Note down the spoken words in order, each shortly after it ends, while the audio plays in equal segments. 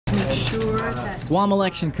sure that Guam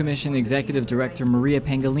Election Commission Executive Director Maria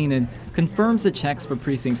Pangilinan confirms the checks for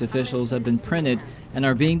precinct officials have been printed and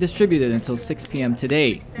are being distributed until 6 p.m.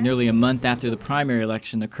 today, nearly a month after the primary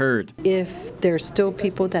election occurred. if there's still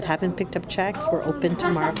people that haven't picked up checks, we're open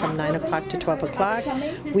tomorrow from 9 o'clock to 12 o'clock.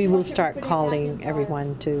 We will start calling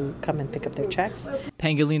everyone to come and pick up their checks.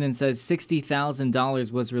 Pangilinan says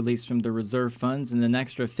 $60,000 was released from the reserve funds and an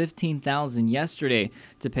extra $15,000 yesterday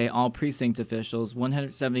to pay all precinct officials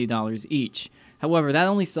 $170 each. However, that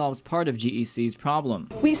only solves part of GEC's problem.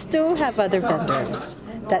 We still have other vendors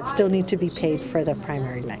that still need to be paid for the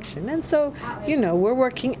primary election. And so, we're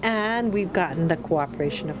working, and we've gotten the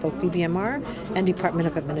cooperation of both BBMR and Department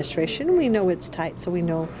of Administration. We know it's tight, so we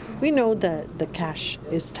know the cash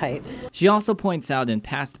is tight. She also points out in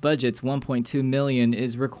past budgets, $1.2 million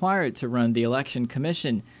is required to run the election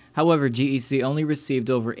commission. However, GEC only received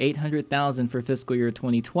over $800,000 for fiscal year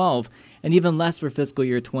 2012 and even less for fiscal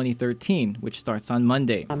year 2013, which starts on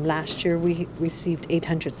Monday. Last year we received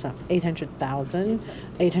 800,000,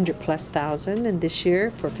 800 plus thousand, and this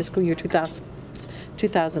year for fiscal year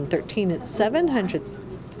 2013 it's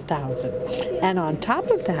 700,000. And on top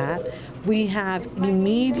of that, we have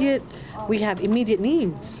immediate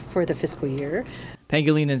needs for the fiscal year.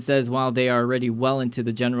 Pangilinan says while they are already well into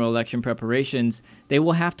the general election preparations, they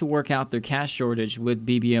will have to work out their cash shortage with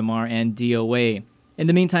BBMR and DOA. In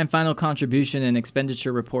the meantime, final contribution and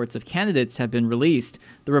expenditure reports of candidates have been released.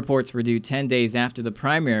 The reports were due 10 days after the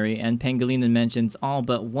primary, and Pangilinan mentions all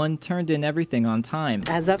but one turned in everything on time.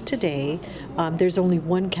 As of today, there's only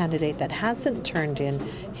one candidate that hasn't turned in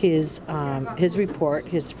his report,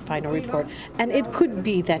 his final report, and it could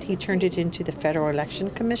be that he turned it into the Federal Election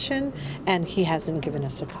Commission, and he hasn't given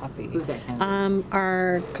us a copy. Who's that candidate?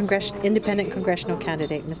 Our independent congressional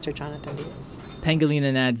candidate, Mr. Jonathan Diaz.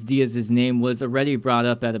 Pangilinan adds Diaz's name was already brought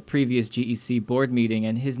up at a previous GEC board meeting,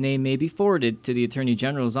 and his name may be forwarded to the Attorney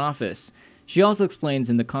General's office. She also explains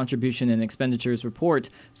in the contribution and expenditures report,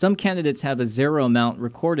 some candidates have a zero amount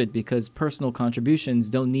recorded because personal contributions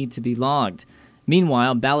don't need to be logged.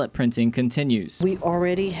 Meanwhile, ballot printing continues. We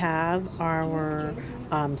already have our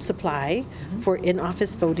supply for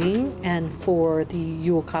in-office voting and for the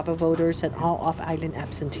Uokava voters and all off-island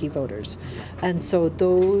absentee voters. And so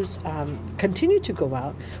those continue to go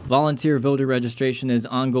out. Volunteer voter registration is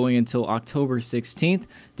ongoing until October 16th.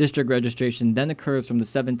 District registration then occurs from the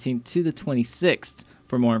 17th to the 26th.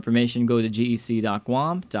 For more information, go to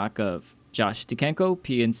gec.guam.gov. Josh Tikenko,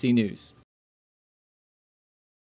 PNC News.